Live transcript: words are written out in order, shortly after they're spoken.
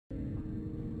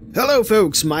Hello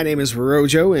folks, my name is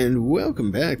Rojo, and welcome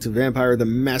back to Vampire the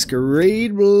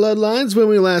Masquerade Bloodlines. When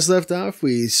we last left off,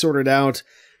 we sorted out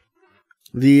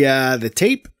the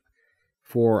tape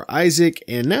for Isaac,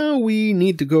 and now we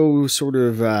need to go sort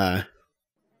of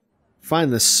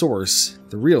find the source,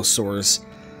 the real source.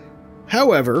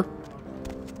 However,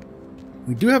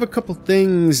 we do have a couple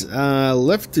things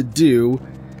left to do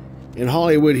in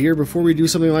Hollywood here before we do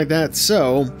something like that,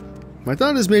 so my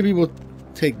thought is maybe we'll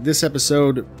take this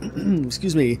episode,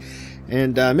 excuse me,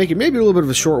 and make it maybe a little bit of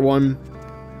a short one,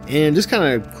 and just kind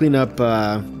of clean up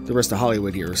the rest of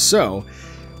Hollywood here. So,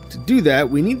 to do that,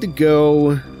 we need to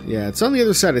go, yeah, it's on the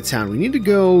other side of town. We need to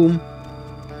go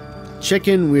check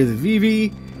in with Vivi,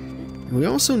 and we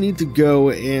also need to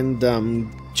go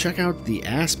and check out the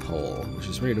asp hole, which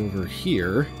is right over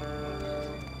here,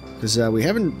 because we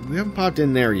haven't popped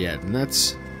in there yet, and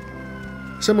that's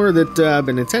somewhere that I've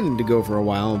been intending to go for a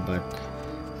while, but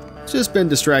just been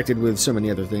distracted with so many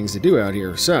other things to do out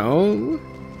here. So,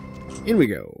 in we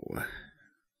go.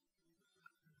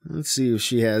 Let's see if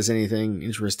she has anything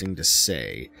interesting to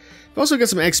say. We've also got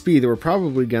some XP that we're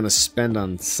probably going to spend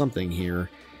on something here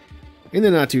in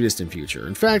the not too distant future.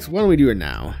 In fact, why don't we do it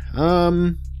now?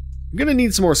 I'm going to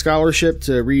need some more scholarship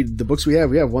to read the books we have.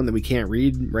 We have one that we can't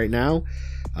read right now.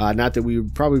 Not that we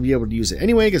would probably be able to use it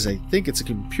anyway, because I think it's a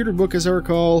computer book as I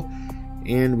recall,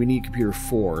 and we need computer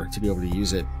 4 to be able to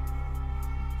use it.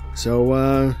 So,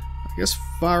 I guess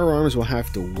firearms will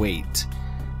have to wait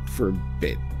for a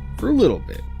bit, for a little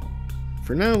bit.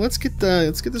 For now, let's get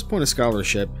this point of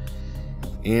scholarship,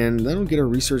 and that'll get our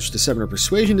research to 7 or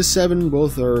persuasion to 7.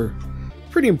 Both are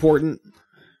pretty important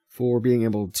for being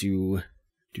able to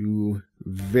do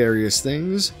various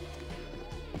things.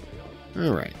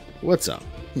 All right, what's up?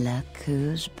 Look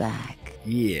who's back.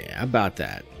 Yeah, about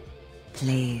that.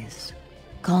 Please,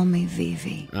 call me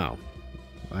Vivi. Oh.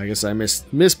 I guess I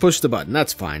mispushed the button.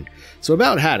 That's fine. So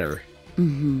about Hatter.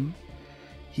 Mm-hmm.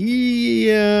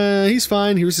 He's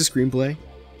fine. Here's the screenplay.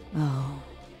 Oh,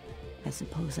 I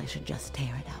suppose I should just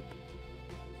tear it up.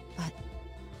 But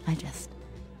I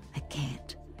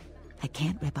can't. I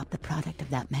can't rip up the product of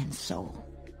that man's soul.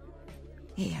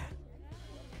 Here,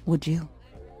 would you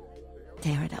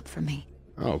tear it up for me?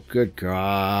 Oh, good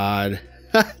God.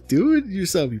 Do it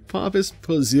yourself, you pompous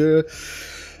poseur.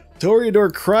 Toreador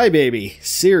crybaby.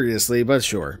 Seriously, but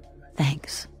sure.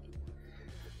 Thanks.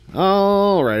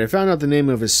 Alright, I found out the name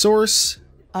of his source.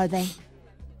 Are they?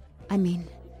 I mean,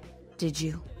 did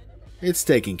you? It's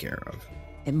taken care of.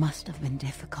 It must have been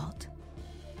difficult.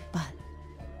 But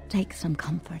take some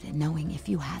comfort in knowing if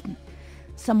you hadn't,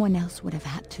 someone else would have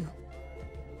had to.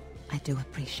 I do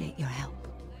appreciate your help.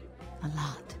 A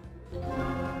lot.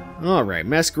 Alright,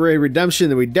 Masquerade redemption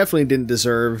that we definitely didn't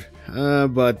deserve.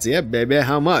 But yeah, baby,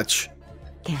 how much?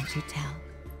 Can't you tell?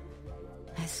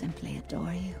 I simply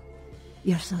adore you.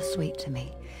 You're so sweet to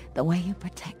me. The way you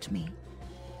protect me.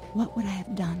 What would I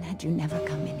have done had you never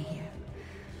come in here?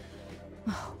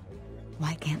 Oh,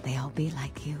 why can't they all be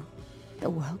like you? The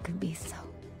world could be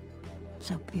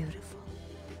so beautiful.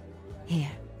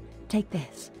 Here, take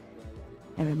this.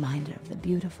 A reminder of the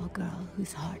beautiful girl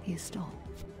whose heart you stole.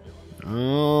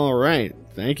 Alright,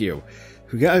 thank you.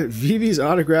 We got Vivi's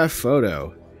autograph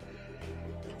photo.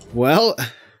 Well,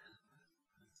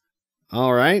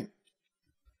 alright.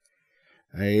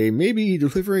 I may be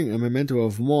delivering a memento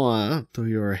of moi to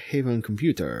your Haven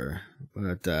computer,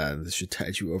 but this should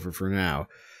tide you over for now.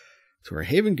 To our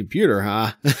Haven computer,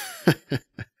 huh?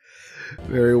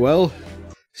 Very well.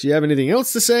 Do you have anything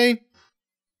else to say?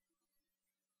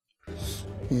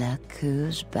 Look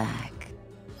who's back.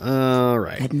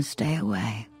 Alright. Couldn't stay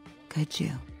away, could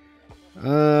you?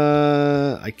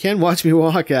 I can watch me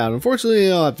walk out.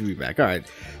 Unfortunately, I'll have to be back. Alright.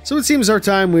 So it seems our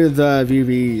time with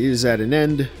Vivi is at an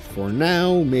end for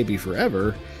now, maybe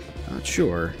forever. Not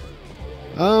sure.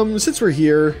 Since we're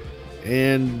here,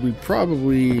 and we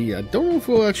probably... I don't know if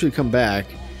we'll actually come back.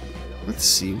 Let's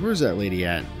see, where's that lady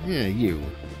at? Yeah, you.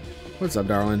 What's up,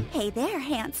 darling? Hey there,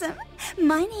 handsome.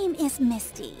 My name is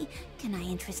Misty. Can I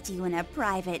interest you in a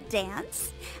private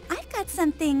dance? I've got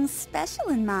something special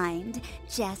in mind,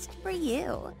 just for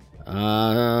you.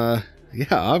 Yeah,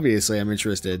 obviously I'm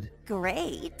interested.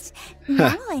 Great.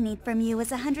 Now all I need from you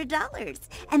is $100,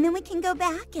 and then we can go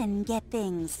back and get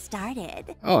things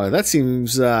started. Oh, that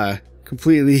seems,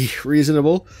 completely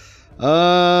reasonable.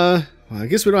 Well, I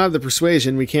guess we don't have the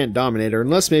persuasion. We can't dominate her,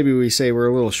 unless maybe we say we're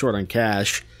a little short on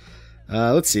cash.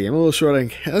 Let's see, I'm a little short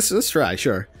on... Let's try,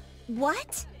 sure.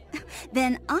 What?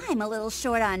 Then I'm a little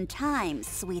short on time,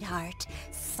 sweetheart.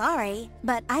 Sorry,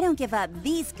 but I don't give up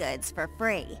these goods for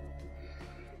free.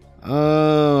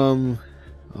 Oh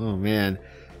man.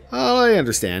 Oh, I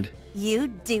understand. You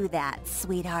do that,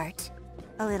 sweetheart.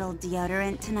 A little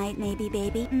deodorant tonight, maybe,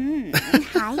 baby?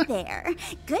 Hi there.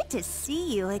 Good to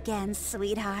see you again,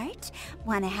 sweetheart.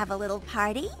 Want to have a little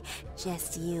party?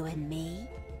 Just you and me?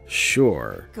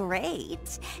 Sure.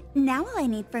 Great. Now all I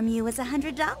need from you is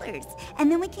 $100, and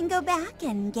then we can go back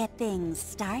and get things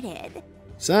started.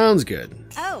 Sounds good.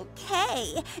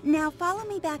 Okay. Now follow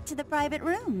me back to the private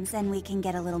rooms, and we can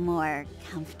get a little more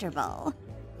comfortable.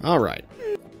 All right.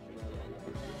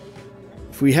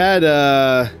 If we had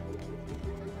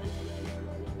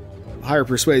higher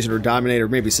persuasion or dominate or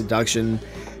maybe seduction,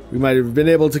 we might have been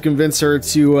able to convince her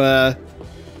to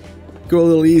go a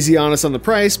little easy on us on the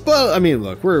price. But I mean,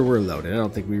 look, we're loaded. I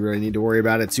don't think we really need to worry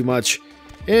about it too much,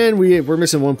 and we're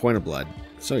missing 1 point of blood,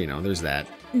 so you know, there's that.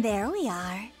 There we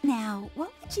are. Now,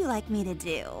 what would you like me to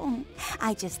do?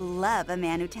 I just love a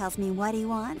man who tells me what he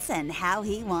wants and how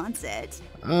he wants it.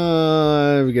 We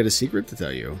got a secret to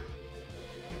tell you.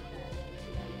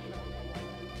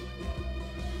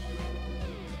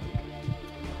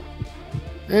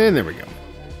 And there we go.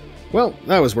 Well,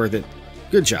 that was worth it.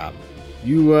 Good job.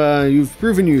 You've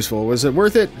proven useful. Was it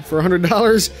worth it for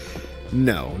 $100?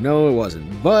 No, it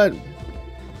wasn't. But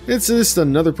it's just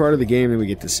another part of the game that we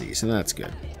get to see, so that's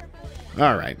good.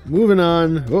 Alright, moving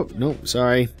on. Oh, no,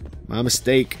 sorry. My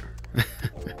mistake.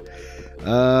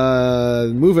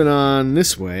 Moving on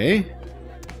this way.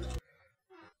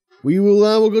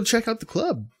 We'll go check out the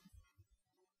club.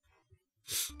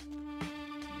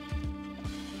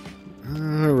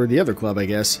 Or the other club, I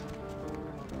guess.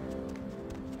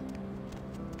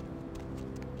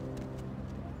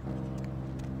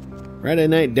 Friday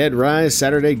Night Dead Rise,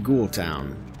 Saturday Ghoul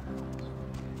Town.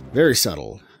 Very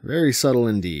subtle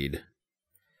indeed.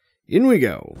 In we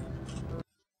go.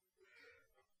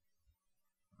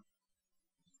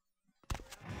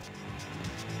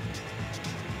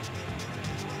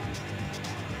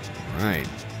 Right.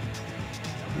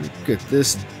 Look at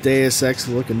this Deus Ex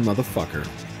looking motherfucker.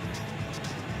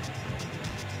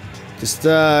 Just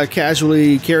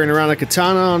casually carrying around a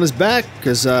katana on his back,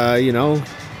 because, you know,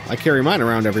 I carry mine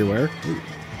around everywhere.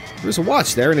 There's a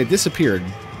watch there, and it disappeared.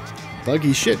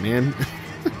 Buggy shit, man.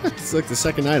 It's like the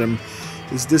second item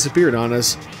has disappeared on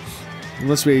us.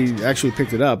 Unless we actually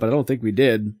picked it up, but I don't think we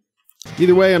did.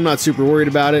 Either way, I'm not super worried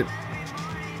about it.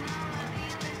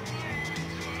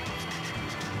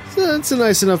 So it's a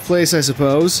nice enough place, I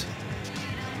suppose.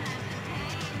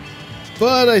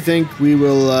 But I think we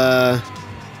will,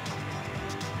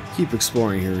 keep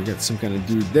exploring here. We got some kind of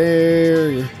dude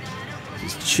there.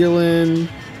 He's chilling.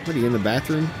 What, are you in the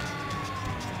bathroom?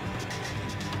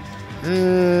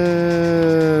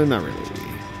 Not really.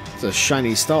 It's a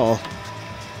shiny stall.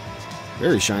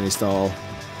 Very shiny stall.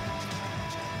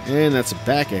 And that's a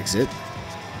back exit.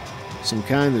 Some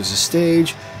kind. There's a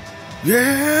stage.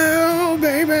 Yeah,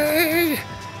 baby!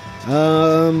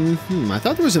 I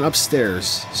thought there was an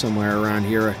upstairs somewhere around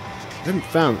here. I haven't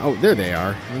found... Oh, there they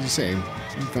are. I was just saying.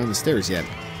 I haven't found the stairs yet.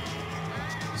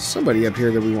 Somebody up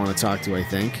here that we want to talk to, I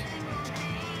think.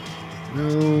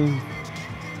 No.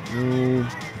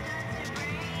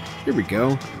 Here we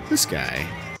go. This guy.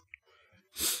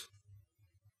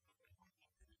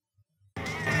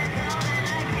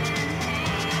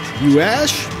 You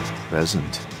Ash?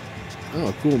 Present.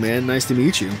 Oh, cool, man. Nice to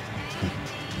meet you.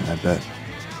 I bet.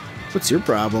 What's your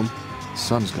problem?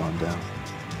 Sun's gone down.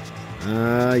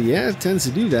 Yeah, it tends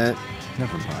to do that.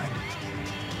 Never mind.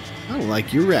 I don't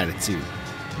like your attitude.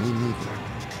 Me neither.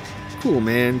 Cool,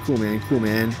 man.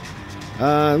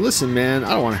 Listen, man, I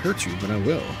don't want to hurt you, but I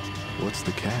will. What's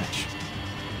the catch?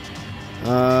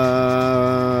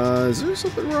 Is there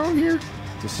something wrong here?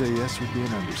 To say yes would be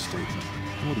an understatement.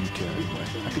 What do you care anyway?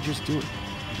 I could just do it.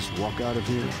 Just walk out of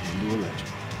here into a legend.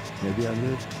 Maybe I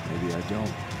live, maybe I don't.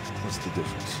 What's the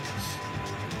difference?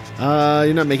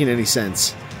 You're not making any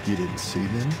sense. You didn't see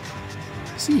them?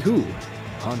 See who?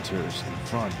 Hunters in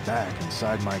front, back,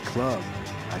 inside my club.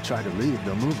 I try to leave,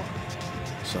 they'll move on me.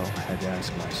 So I had to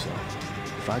ask myself,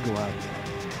 if I go out there,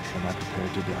 am I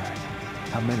prepared to die?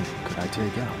 How many could I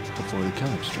take out before the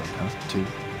killing stroke, huh? 2?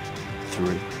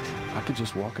 3? I could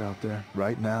just walk out there,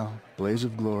 right now, blaze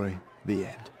of glory, the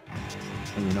end.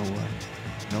 And you know what?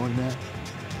 Knowing that,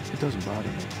 it doesn't bother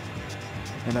me.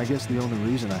 And I guess the only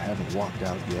reason I haven't walked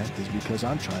out yet is because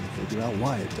I'm trying to figure out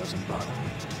why it doesn't bother me.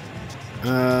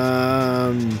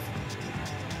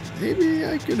 Maybe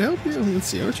I could help you. Let's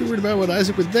see, aren't you worried about what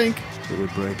Isaac would think? It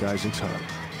would break Isaac's heart.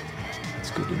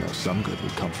 It's good to know some good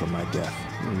would come from my death.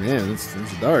 Oh man, that's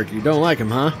dark. You don't like him,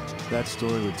 huh? That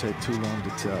story would take too long to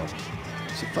tell.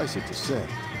 Suffice it to say,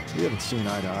 we haven't seen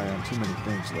eye to eye on too many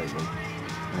things lately.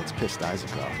 And it's pissed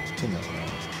Isaac off to no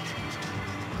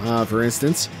end. For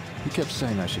instance? He kept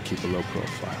saying I should keep a low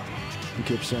profile. He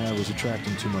kept saying I was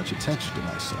attracting too much attention to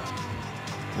myself.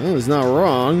 Well, he's not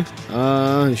wrong.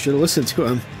 You should have listened to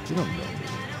him. You don't know me.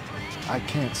 I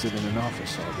can't sit in an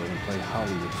office all day and play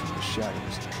Hollywood from the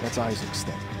shadows. That's Isaac's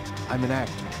thing. I'm an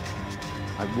actor.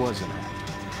 I was an actor.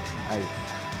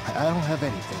 I don't have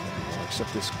anything anymore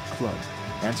except this club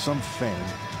and some fame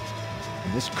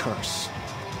and this curse.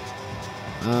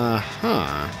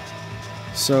 Uh-huh.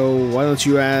 So why don't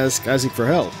you ask Isaac for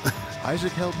help?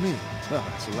 Isaac helped me.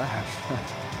 Oh, it's a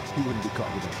laugh. He wouldn't be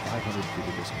caught within 500 feet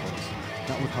of this place.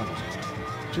 Not with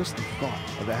hunters. Just the thought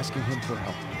of asking him for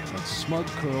help. That smug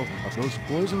curl of those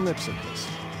poison lips of his.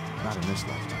 Not in this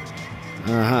lifetime.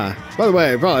 Uh-huh. By the way, I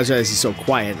apologize he's so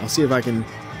quiet. I'll see if I can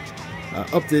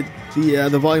up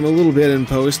the volume a little bit in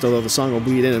post, although the song will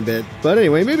bleed in a bit. But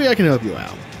anyway, maybe I can help you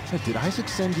out. Hey, did Isaac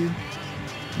send you?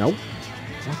 Nope.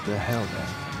 What the hell, then,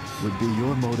 would be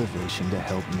your motivation to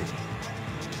help me?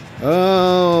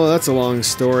 Oh, that's a long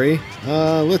story.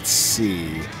 Let's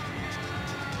see.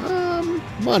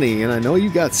 Money, and I know you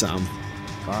got some.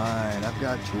 Fine, I've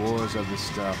got drawers of the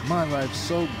stuff. My life's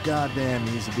so goddamn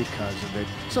easy because of it.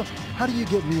 So, how do you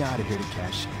get me out of here to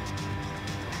cash in?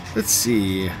 Let's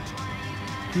see.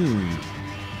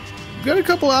 We've got a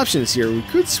couple options here. We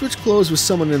could switch clothes with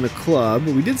someone in the club.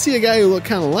 We did see a guy who looked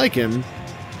kind of like him.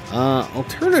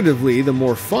 Alternatively, the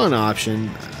more fun option,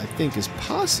 I think, is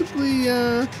possibly,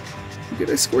 we could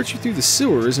escort you through the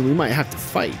sewers and we might have to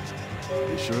fight.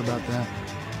 Are you sure about that?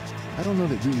 I don't know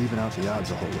that you even out the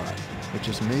odds a whole lot, but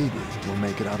just maybe we'll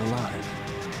make it out alive.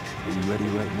 Are you ready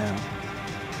right now?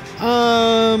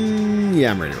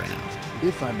 Yeah, I'm ready right now.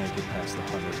 If I make it past the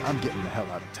hunters, I'm getting the hell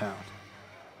out of town.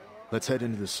 Let's head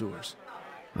into the sewers.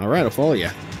 Alright, I'll follow you.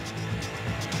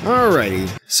 Alrighty.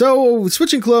 So,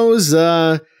 switching clothes,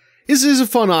 is a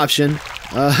fun option.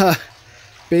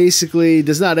 Basically,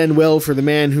 does not end well for the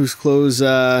man whose clothes,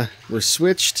 were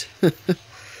switched.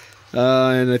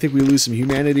 And I think we lose some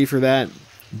humanity for that.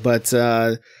 But,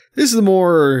 this is the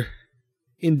more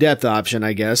in-depth option,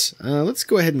 I guess. Let's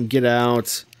go ahead and get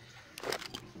out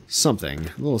something.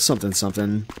 A little something.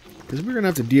 Because we're going to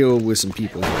have to deal with some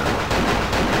people here.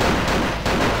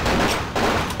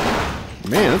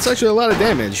 Man, that's actually a lot of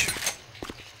damage.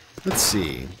 Let's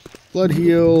see. Blood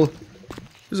heal.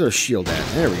 Where's our shield at?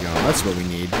 There we go. That's what we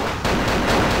need.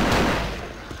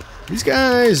 These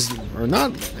guys are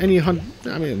not any hunt.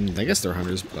 I mean, I guess they're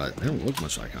hunters, but they don't look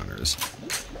much like hunters.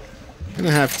 I'm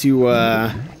gonna have to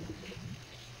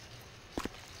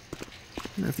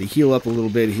heal up a little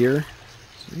bit here.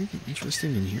 Is there anything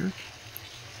interesting in here?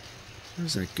 Where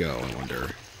does that go, I wonder?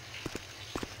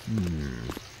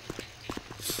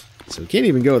 So we can't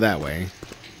even go that way.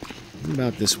 What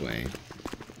about this way?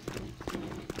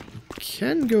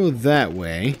 Can go that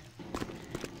way.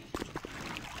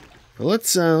 But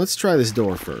let's try this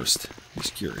door first.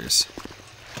 Just curious.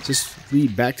 Does this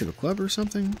lead back to the club or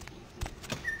something?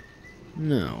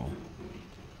 No.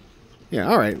 Yeah,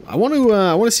 all right. I want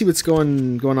to see what's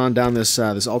going on down this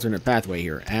this alternate pathway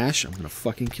here. Ash, I'm gonna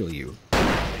fucking kill you.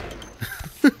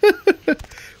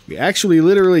 We actually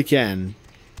literally can.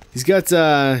 He's got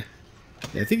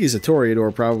I think he's a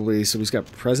Toreador probably, so he's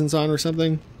got presence on or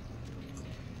something.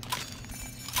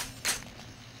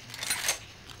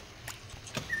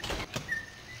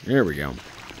 There we go.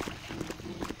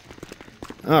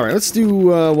 Alright, let's do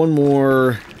one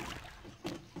more.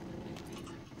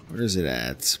 Where is it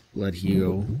at? Blood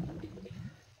heal.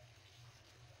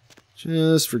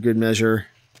 Just for good measure.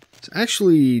 There's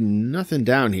actually nothing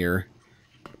down here.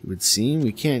 It would seem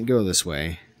we can't go this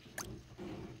way.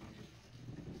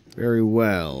 Very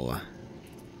well.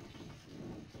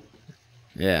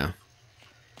 Yeah.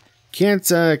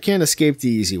 Can't escape the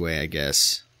easy way, I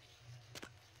guess.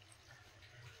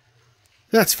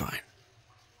 That's fine.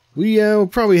 We'll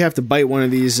probably have to bite one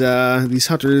of these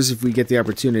hunters if we get the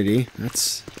opportunity.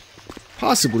 That's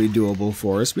possibly doable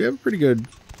for us. We have a pretty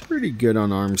good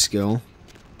unarmed skill.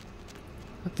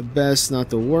 Not the best, not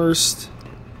the worst.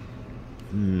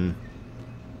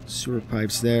 Sewer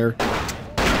pipes there.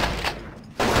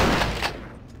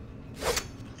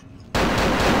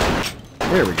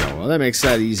 There we go. Well, that makes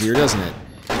that easier, doesn't it?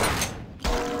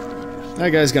 That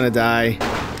guy's gonna die.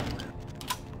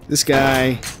 This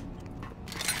guy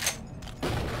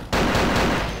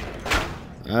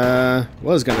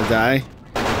was gonna die.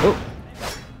 Oh,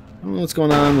 I don't know what's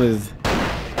going on with.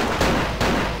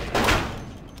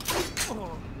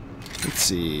 Let's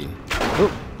see. Oh,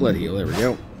 blood heal. There we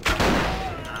go.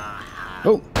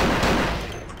 Oh,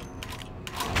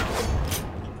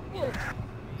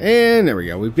 and there we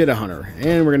go. We've bit a hunter,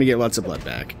 and we're gonna get lots of blood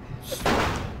back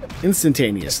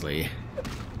instantaneously.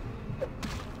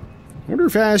 wonder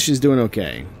if Ash is doing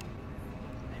okay.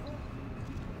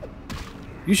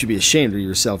 You should be ashamed of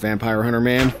yourself, Vampire Hunter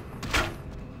Man.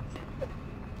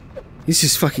 He's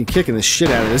just fucking kicking the shit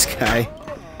out of this guy.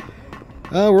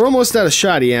 We're almost out of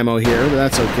shoddy ammo here, but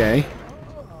that's okay.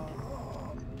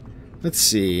 Let's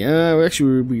see.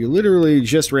 Actually, we literally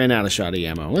just ran out of shoddy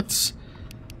ammo. Let's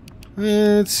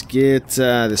get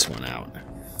this one out.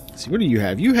 Let's see, what do you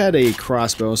have? You had a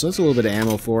crossbow, so that's a little bit of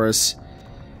ammo for us.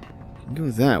 Go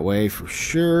that way for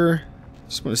sure.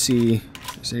 Just want to see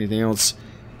if there's anything else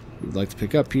we'd like to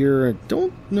pick up here. I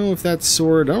don't know if that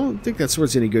sword... I don't think that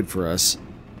sword's any good for us.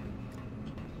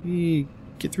 We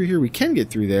get through here. We can get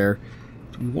through there.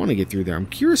 Do we want to get through there? I'm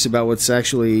curious about what's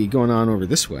actually going on over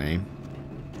this way.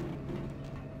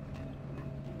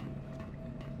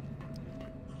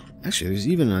 Actually, there's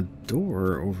even a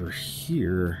door over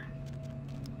here.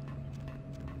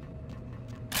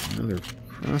 Another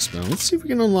crossbow. Let's see if we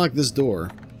can unlock this door.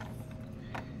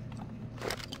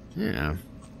 Yeah.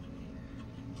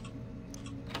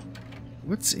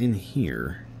 What's in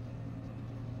here?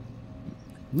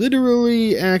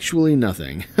 Literally, actually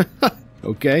nothing.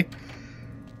 Okay.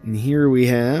 And here we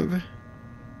have...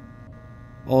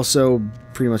 also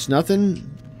pretty much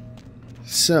nothing.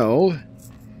 So...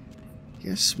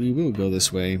 guess we will go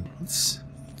this way. Let's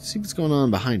see what's going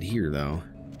on behind here, though.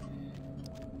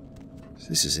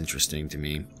 This is interesting to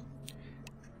me.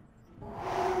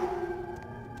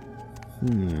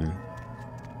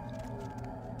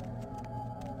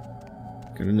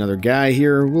 Got another guy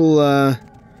here. We'll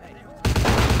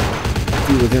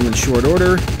deal with him in short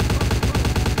order.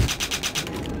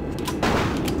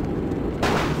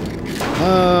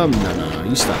 No,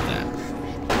 you stop that.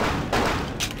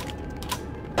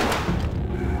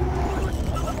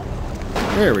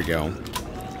 There we go.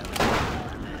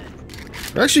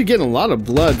 We're actually getting a lot of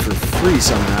blood for free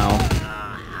somehow.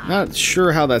 Not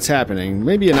sure how that's happening.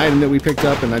 Maybe an item that we picked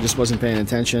up and I just wasn't paying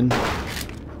attention.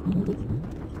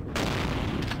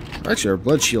 Actually, our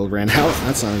blood shield ran out.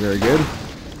 That's not very good.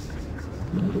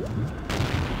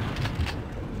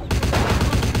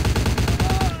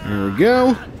 There we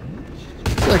go.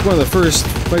 It's like one of the first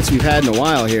fights we've had in a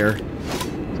while here.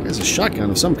 This guy's a shotgun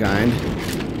of some kind.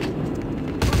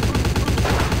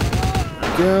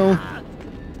 Go.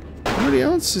 Anybody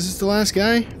else? Is this the last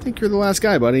guy? I think you're the last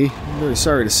guy, buddy. I'm very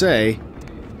sorry to say.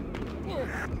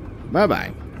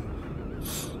 Bye-bye.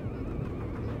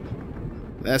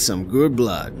 That's some good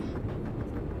blood.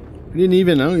 We didn't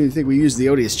even know. You think we used the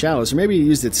odious chalice, or maybe it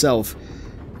used itself.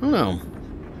 I don't know.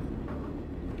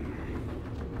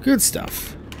 Good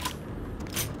stuff.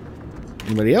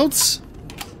 Anybody else?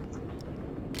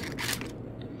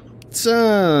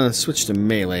 Let's switch to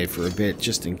melee for a bit,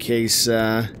 just in case we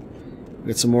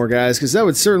get some more guys, because that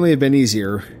would certainly have been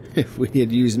easier if we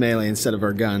had used melee instead of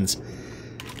our guns.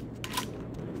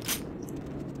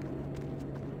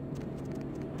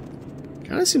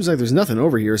 Kinda seems like there's nothing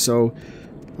over here, so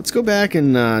let's go back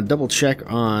and double check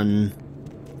on...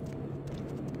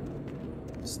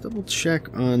 let's double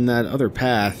check on that other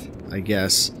path, I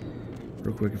guess.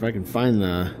 Real quick, if I can find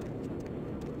the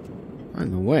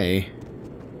way.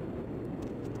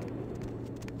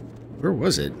 Where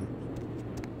was it?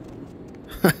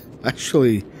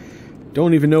 Actually,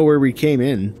 don't even know where we came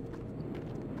in.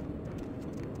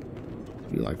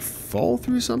 Did we, like, fall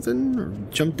through something? Or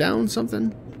jump down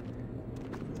something?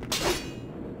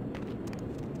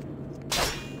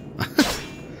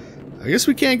 I guess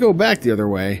we can't go back the other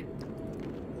way.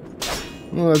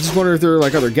 Well, I just wonder if there are,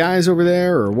 like, other guys over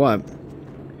there, or what.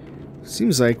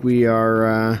 Seems like we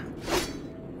are,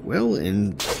 well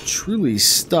and truly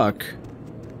stuck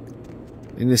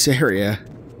in this area.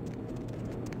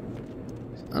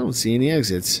 I don't see any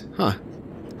exits. Huh.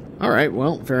 Alright,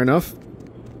 well, fair enough.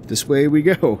 This way we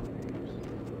go.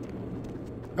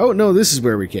 Oh, no, this is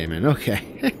where we came in. Okay.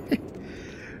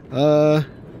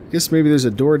 Guess maybe there's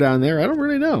a door down there. I don't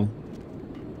really know.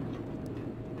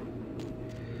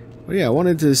 But yeah, I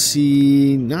wanted to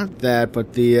see, not that,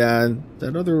 but the,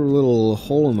 that other little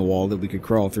hole in the wall that we could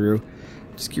crawl through.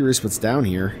 Just curious what's down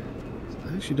here.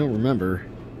 I actually don't remember.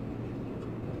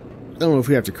 I don't know if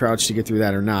we have to crouch to get through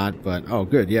that or not, but... oh,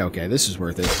 good. Yeah, okay. This is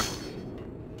worth it.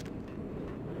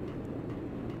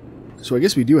 So I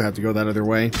guess we do have to go that other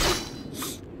way.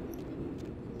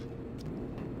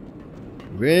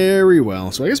 Very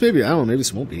well. So I guess maybe... I don't know. Maybe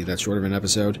this won't be that short of an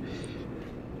episode.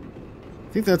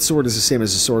 I think that sword is the same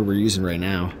as the sword we're using right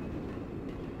now.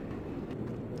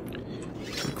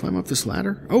 Can we climb up this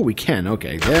ladder? Oh, we can.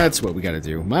 Okay. That's what we gotta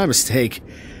do. My mistake.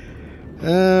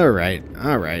 Alright.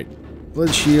 Alright.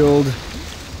 Blood shield.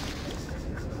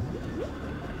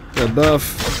 Blood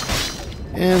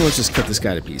buff. And let's just cut this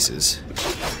guy to pieces.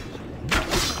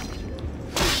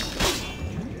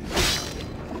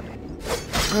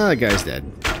 Ah, that guy's dead.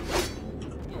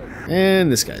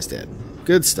 And this guy's dead.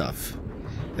 Good stuff.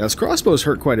 Now, his crossbows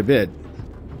hurt quite a bit.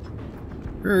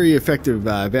 Very effective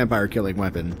vampire killing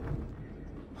weapon.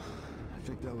 I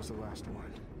think that was the last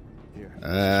one. Here.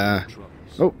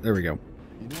 Oh, there we go.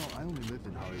 You know, I only lived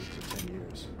in Hollywood for 10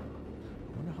 years.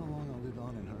 I wonder how long I'll live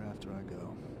on in her after I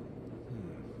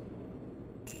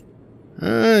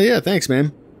go. Yeah, thanks,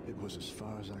 man. It was as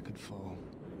far as I could fall.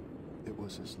 It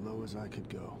was as low as I could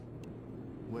go.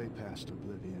 Way past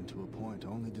oblivion to a point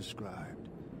only described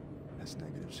as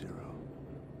 -0.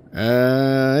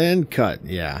 And cut,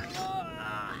 yeah.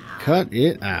 Cut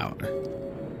it out.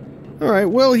 Alright,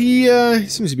 well, he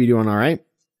seems to be doing alright.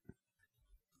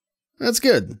 That's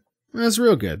good. That's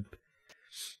real good.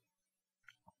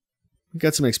 We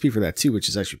got some XP for that too, which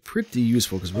is actually pretty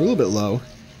useful because we're a little bit low.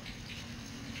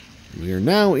 We are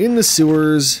now in the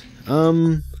sewers.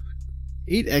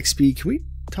 8 XP. Can we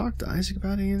talk to Isaac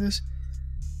about any of this?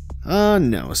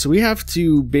 No. So we have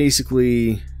to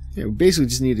basically... Yeah, we basically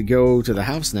just need to go to the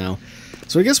house now.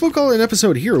 So I guess we'll call it an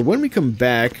episode here. When we come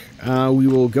back, we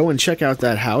will go and check out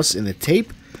that house in the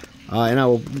tape. And I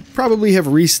will probably have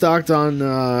restocked on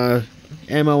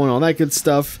ammo and all that good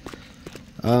stuff.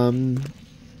 And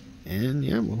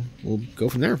yeah, we'll go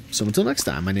from there. So until next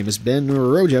time, my name is Ben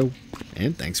Rojo,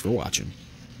 and thanks for watching.